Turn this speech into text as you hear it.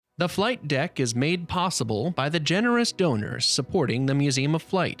The Flight Deck is made possible by the generous donors supporting the Museum of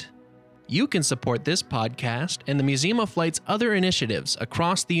Flight. You can support this podcast and the Museum of Flight's other initiatives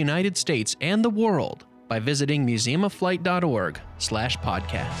across the United States and the world by visiting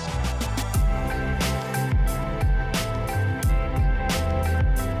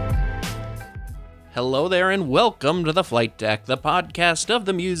museumofflight.org/podcast. Hello there and welcome to The Flight Deck, the podcast of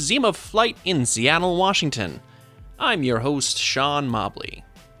the Museum of Flight in Seattle, Washington. I'm your host, Sean Mobley.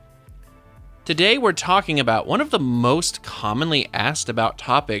 Today we're talking about one of the most commonly asked about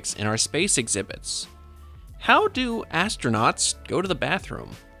topics in our space exhibits. How do astronauts go to the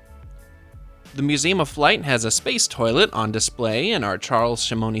bathroom? The Museum of Flight has a space toilet on display in our Charles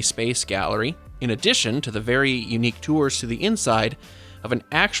Simonyi Space Gallery, in addition to the very unique tours to the inside of an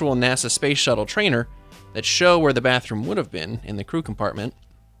actual NASA Space Shuttle trainer that show where the bathroom would have been in the crew compartment.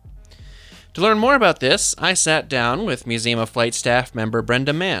 To learn more about this, I sat down with Museum of Flight staff member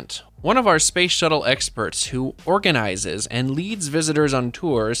Brenda Mant, one of our Space Shuttle experts who organizes and leads visitors on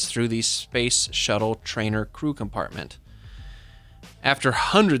tours through the Space Shuttle trainer crew compartment. After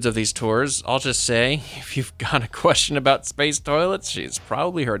hundreds of these tours, I'll just say, if you've got a question about space toilets, she's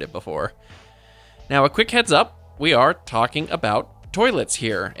probably heard it before. Now, a quick heads up, we are talking about toilets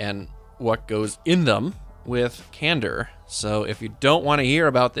here and what goes in them with candor. So if you don't want to hear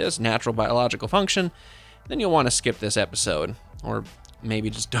about this natural biological function, then you'll want to skip this episode, or maybe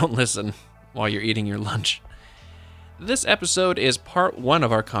just don't listen while you're eating your lunch. This episode is part one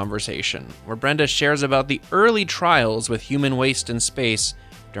of our conversation, where Brenda shares about the early trials with human waste in space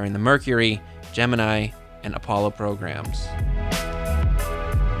during the Mercury, Gemini, and Apollo programs.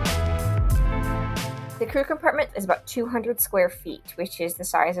 The crew compartment is about 200 square feet, which is the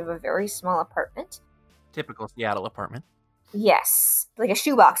size of a very small apartment. Typical Seattle apartment. Yes, like a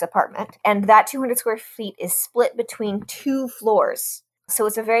shoebox apartment. And that 200 square feet is split between two floors. So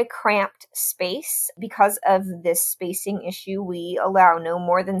it's a very cramped space. Because of this spacing issue, we allow no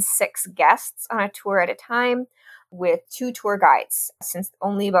more than 6 guests on a tour at a time with 2 tour guides, since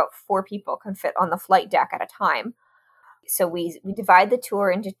only about 4 people can fit on the flight deck at a time. So we divide the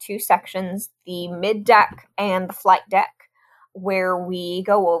tour into 2 sections, the mid-deck and the flight deck, where we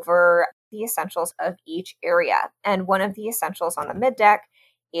go over the essentials of each area. And one of the essentials on the mid-deck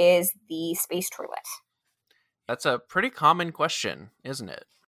is the space toilet. That's a pretty common question, isn't it?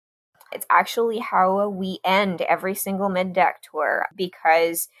 It's actually how we end every single mid-deck tour,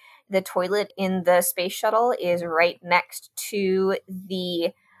 because the toilet in the space shuttle is right next to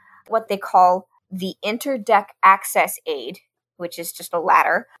what they call the interdeck access aid, which is just a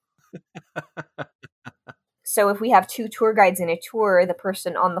ladder. So if we have 2 tour guides in a tour, the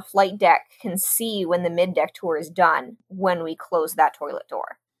person on the flight deck can see when the mid-deck tour is done when we close that toilet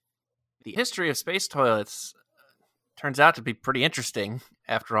door. The history of space toilets turns out to be pretty interesting.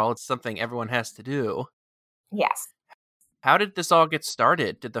 After all, it's something everyone has to do. Yes. How did this all get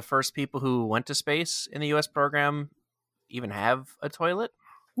started? Did the first people who went to space in the U.S. program even have a toilet?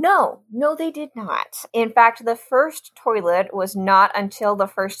 No, they did not. In fact, the first toilet was not until the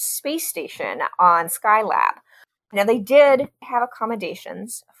first space station on Skylab. Now, they did have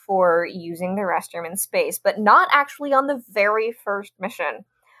accommodations for using the restroom in space, but not actually on the very first mission.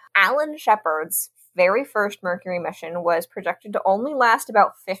 Alan Shepard's very first Mercury mission was projected to only last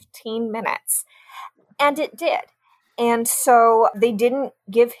about 15 minutes, and it did. And so they didn't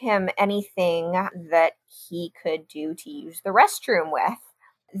give him anything that he could do to use the restroom with.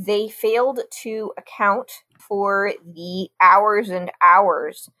 They failed to account for the hours and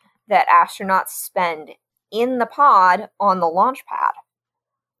hours that astronauts spend in the pod on the launch pad.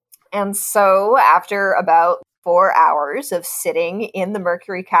 And so after about 4 hours of sitting in the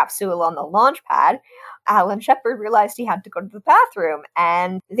Mercury capsule on the launch pad, Alan Shepard realized he had to go to the bathroom,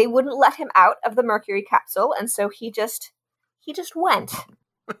 and they wouldn't let him out of the Mercury capsule, and so he just went.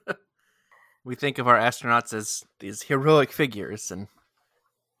 We think of our astronauts as these heroic figures, and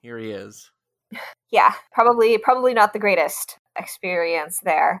here he is. Yeah, probably not the greatest experience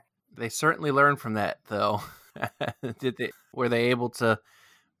there. They certainly learned from that, though. Were they able to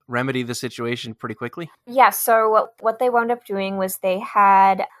remedy the situation pretty quickly? Yeah, so what they wound up doing was they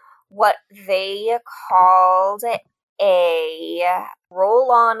had what they called a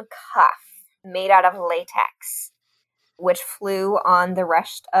roll-on cuff made out of latex, which flew on the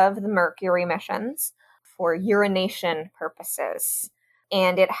rest of the Mercury missions for urination purposes.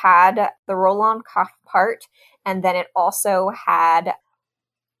 And it had the roll-on cuff part, and then it also had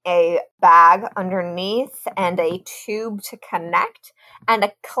a bag underneath and a tube to connect and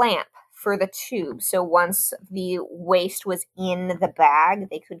a clamp for the tube. So once the waste was in the bag,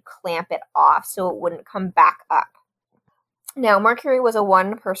 they could clamp it off so it wouldn't come back up. Now, Mercury was a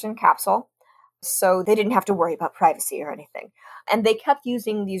one-person capsule, so they didn't have to worry about privacy or anything. And they kept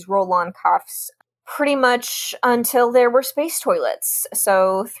using these roll-on cuffs pretty much until there were space toilets.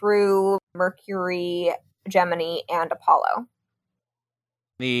 So through Mercury, Gemini, and Apollo.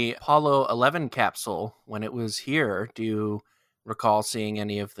 The Apollo 11 capsule, when it was here, do you recall seeing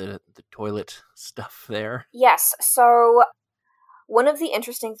any of the toilet stuff there? Yes. So one of the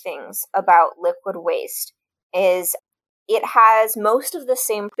interesting things about liquid waste is it has most of the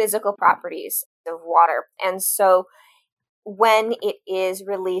same physical properties of water. And so when it is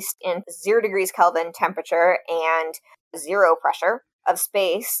released in 0 degrees Kelvin temperature and 0 pressure of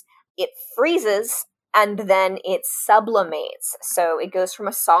space, it freezes and then it sublimates. So it goes from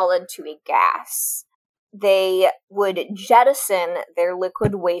a solid to a gas. They would jettison their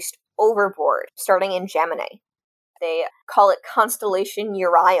liquid waste overboard, starting in Gemini. They call it Constellation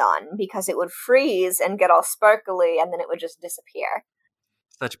Urion because it would freeze and get all sparkly and then it would just disappear.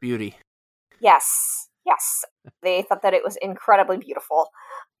 Such beauty. Yes. They thought that it was incredibly beautiful.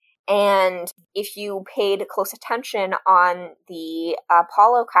 And if you paid close attention on the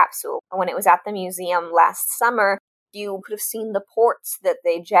Apollo capsule when it was at the museum last summer, you could have seen the ports that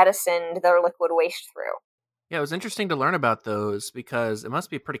they jettisoned their liquid waste through. Yeah, it was interesting to learn about those because it must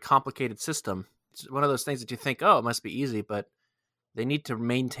be a pretty complicated system. It's one of those things that you think, oh, it must be easy, but they need to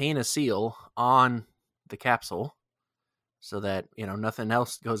maintain a seal on the capsule so that, nothing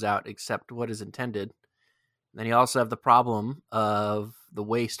else goes out except what is intended. Then you also have the problem of the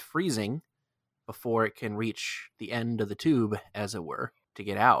waste freezing before it can reach the end of the tube, as it were, to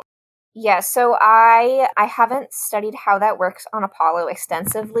get out. Yeah, so I haven't studied how that works on Apollo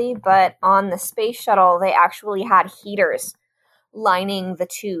extensively, but on the space shuttle, they actually had heaters lining the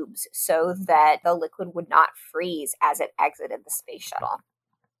tubes so that the liquid would not freeze as it exited the space shuttle.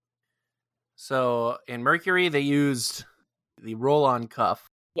 So in Mercury, they used the roll-on cuff.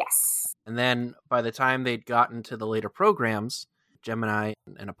 Yes. And then by the time they'd gotten to the later programs, Gemini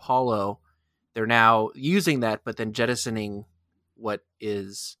and Apollo, they're now using that, but then jettisoning what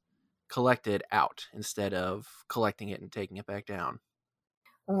is collected out instead of collecting it and taking it back down.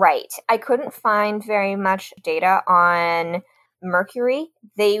 Right. I couldn't find very much data on Mercury.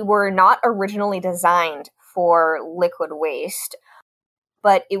 They were not originally designed for liquid waste,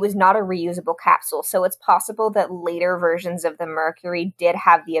 but it was not a reusable capsule, so it's possible that later versions of the Mercury did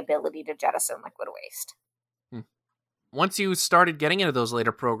have the ability to jettison liquid waste. Once you started getting into those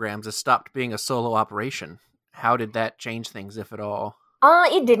later programs, it stopped being a solo operation. How did that change things, if at all?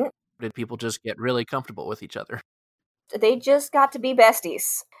 It didn't. Did people just get really comfortable with each other? They just got to be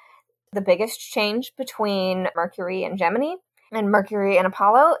besties. The biggest change between Mercury and Gemini and Mercury and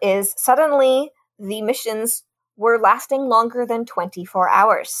Apollo is suddenly the missions were lasting longer than 24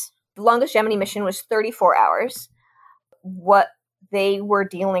 hours. The longest Gemini mission was 34 hours. What they were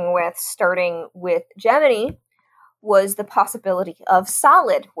dealing with, starting with Gemini, was the possibility of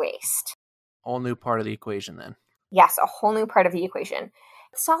solid waste. Whole new part of the equation, then. Yes, a whole new part of the equation.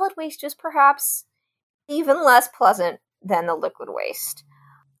 Solid waste is perhaps even less pleasant than the liquid waste.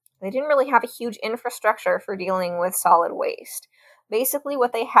 They didn't really have a huge infrastructure for dealing with solid waste. Basically,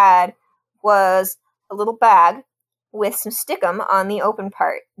 what they had was a little bag with some stickum on the open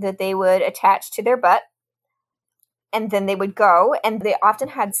part that they would attach to their butt, and then they would go, and they often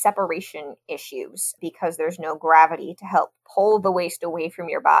had separation issues because there's no gravity to help pull the waste away from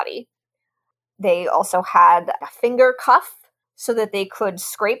your body. They also had a finger cuff so that they could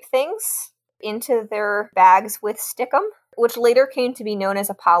scrape things into their bags with stickum, which later came to be known as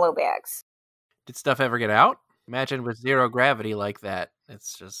Apollo bags. Did stuff ever get out? Imagine with zero gravity like that.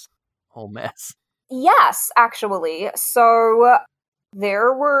 It's just a whole mess. Yes, actually. So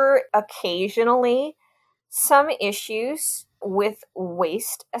there were occasionally some issues with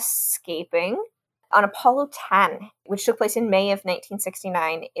waste escaping. On Apollo 10, which took place in May of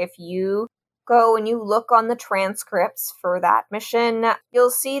 1969, if you go and you look on the transcripts for that mission, you'll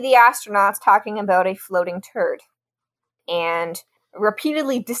see the astronauts talking about a floating turd and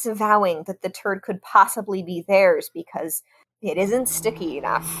repeatedly disavowing that the turd could possibly be theirs because it isn't sticky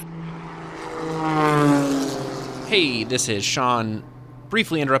enough. Hey, this is Sean,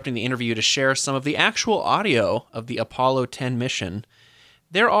 briefly interrupting the interview to share some of the actual audio of the Apollo 10 mission.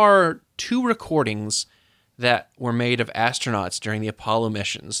 There are 2 recordings that were made of astronauts during the Apollo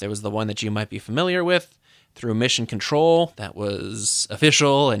missions. There was the one that you might be familiar with through Mission Control that was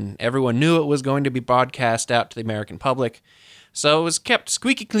official and everyone knew it was going to be broadcast out to the American public. So it was kept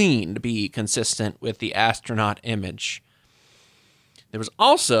squeaky clean to be consistent with the astronaut image. There was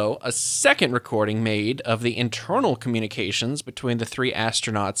also a second recording made of the internal communications between the 3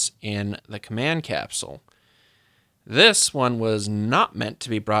 astronauts in the command capsule. This one was not meant to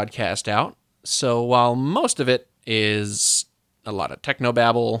be broadcast out, so while most of it is a lot of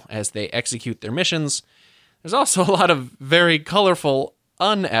technobabble as they execute their missions, there's also a lot of very colorful,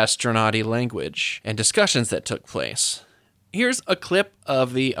 un-astronaut-y language and discussions that took place. Here's a clip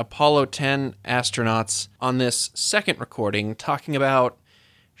of the Apollo 10 astronauts on this second recording talking about,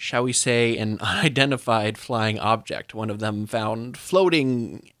 shall we say, an unidentified flying object one of them found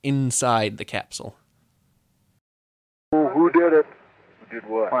floating inside the capsule. Who did it? Who did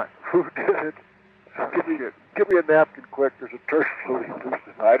what? Who did it? Give me a napkin quick. There's a turd floating through.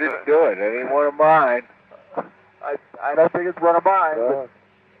 I didn't do it. It ain't one of mine. I don't think it's one of mine.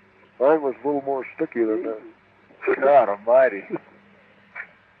 Mine was a little more sticky than that. God almighty.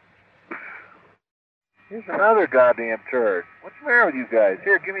 Here's another goddamn turd. What's the matter with you guys?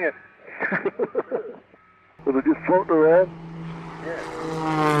 Here, give me a... Was it just floating around? Yeah.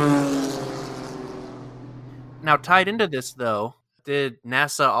 Now, tied into this, though, did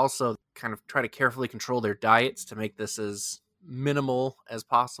NASA also kind of try to carefully control their diets to make this as minimal as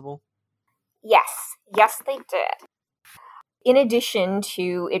possible? Yes, they did. In addition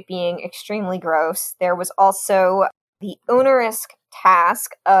to it being extremely gross, there was also the onerous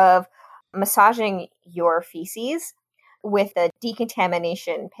task of massaging your feces with a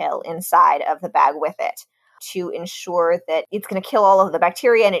decontamination pill inside of the bag with it to ensure that it's going to kill all of the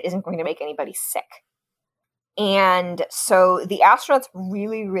bacteria and it isn't going to make anybody sick. And so the astronauts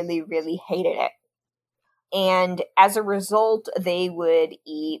really, really, really hated it. And as a result, they would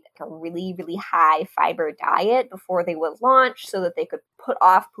eat a really, really high fiber diet before they would launch so that they could put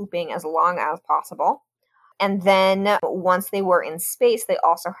off pooping as long as possible. And then once they were in space, they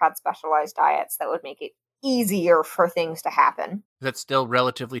also had specialized diets that would make it easier for things to happen. Is that still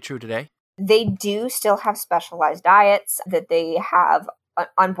relatively true today? They do still have specialized diets that they have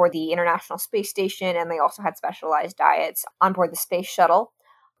on board the International Space Station, and they also had specialized diets on board the Space Shuttle,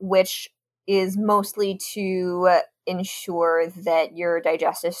 which is mostly to ensure that your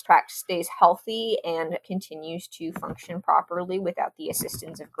digestive tract stays healthy and continues to function properly without the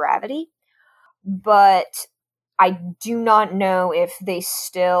assistance of gravity. But I do not know if they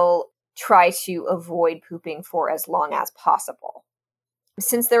still try to avoid pooping for as long as possible.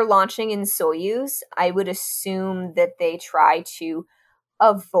 Since they're launching in Soyuz, I would assume that they try to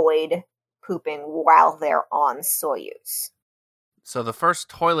avoid pooping while they're on Soyuz. So the first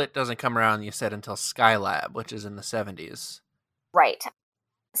toilet doesn't come around, you said, until Skylab, which is in the 70s. Right.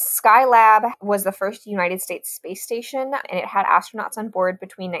 Skylab was the first United States space station, and it had astronauts on board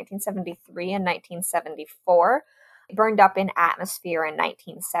between 1973 and 1974. It burned up in atmosphere in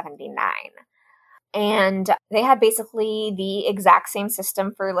 1979. And they had basically the exact same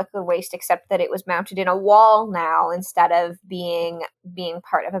system for liquid waste, except that it was mounted in a wall now instead of being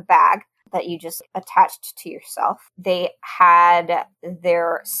part of a bag that you just attached to yourself. They had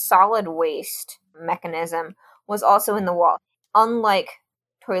their solid waste mechanism was also in the wall. Unlike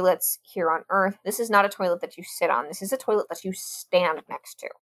toilets here on Earth, this is not a toilet that you sit on. This is a toilet that you stand next to.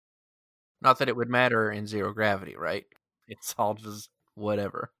 Not that it would matter in zero gravity, right? It's all just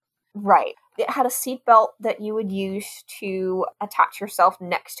whatever. Right. It had a seatbelt that you would use to attach yourself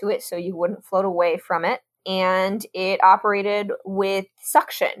next to it so you wouldn't float away from it. And it operated with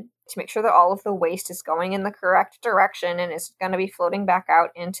suction to make sure that all of the waste is going in the correct direction and is going to be floating back out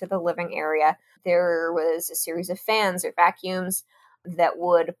into the living area. There was a series of fans or vacuums that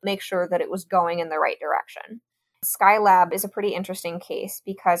would make sure that it was going in the right direction. Skylab is a pretty interesting case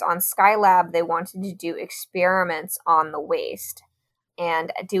because on Skylab, they wanted to do experiments on the waste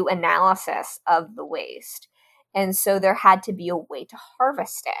and do analysis of the waste. And so there had to be a way to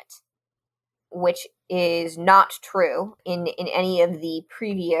harvest it, which is not true in any of the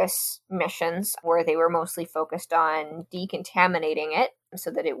previous missions where they were mostly focused on decontaminating it so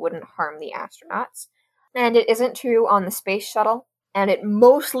that it wouldn't harm the astronauts. And it isn't true on the space shuttle, and it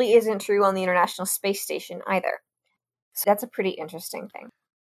mostly isn't true on the International Space Station either. So that's a pretty interesting thing.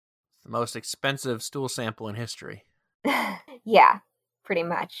 The most expensive stool sample in history. Yeah, pretty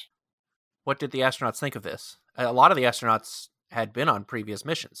much. What did the astronauts think of this? A lot of the astronauts had been on previous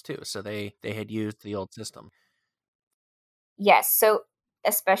missions, too, so they had used the old system. Yes, so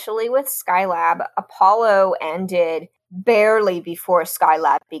especially with Skylab, Apollo ended barely before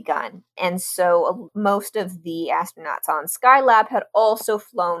Skylab begun. And so most of the astronauts on Skylab had also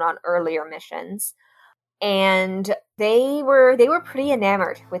flown on earlier missions. And they were pretty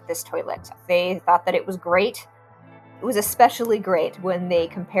enamored with this toilet. They thought that it was great. It was especially great when they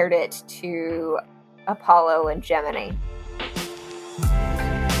compared it to Apollo and Gemini.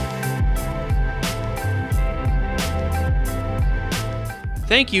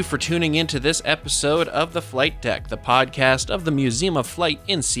 Thank you for tuning in to this episode of The Flight Deck, the podcast of the Museum of Flight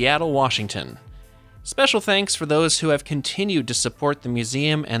in Seattle, Washington. Special thanks for those who have continued to support the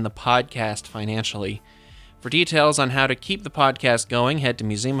museum and the podcast financially. For details on how to keep the podcast going, head to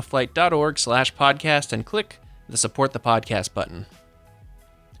museumofflight.org/podcast and click the Support the Podcast button.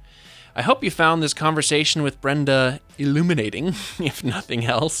 I hope you found this conversation with Brenda illuminating, if nothing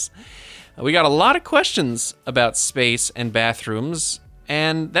else. We got a lot of questions about space and bathrooms,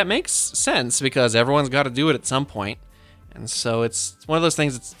 and that makes sense because everyone's got to do it at some point. And so it's one of those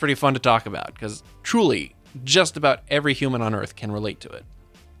things that's pretty fun to talk about because truly, just about every human on Earth can relate to it.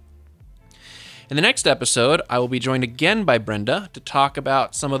 In the next episode, I will be joined again by Brenda to talk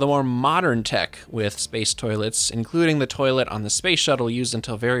about some of the more modern tech with space toilets, including the toilet on the space shuttle used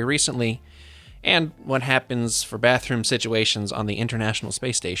until very recently, and what happens for bathroom situations on the International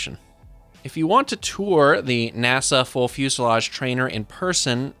Space Station. If you want to tour the NASA full fuselage trainer in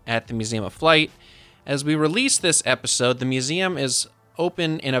person at the Museum of Flight, as we release this episode, the museum is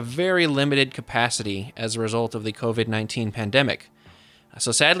open in a very limited capacity as a result of the COVID-19 pandemic.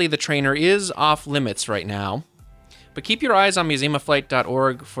 So sadly, the trainer is off limits right now, but keep your eyes on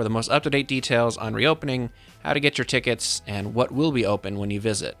museumofflight.org for the most up-to-date details on reopening, how to get your tickets, and what will be open when you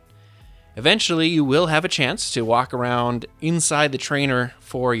visit. Eventually, you will have a chance to walk around inside the trainer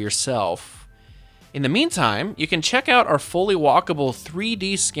for yourself. In the meantime, you can check out our fully walkable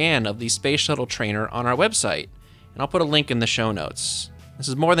 3D scan of the Space Shuttle trainer on our website, and I'll put a link in the show notes. This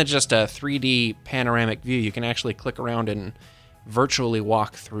is more than just a 3D panoramic view. You can actually click around and virtually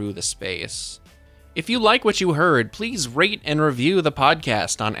walk through the space. If you like what you heard, please rate and review the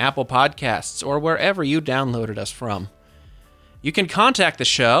podcast on Apple Podcasts or wherever you downloaded us from. You can contact the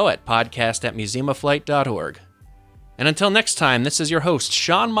show at podcast@museumofflight.org. And until next time, this is your host,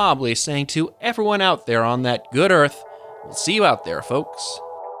 Sean Mobley, saying to everyone out there on that good Earth, we'll see you out there, folks.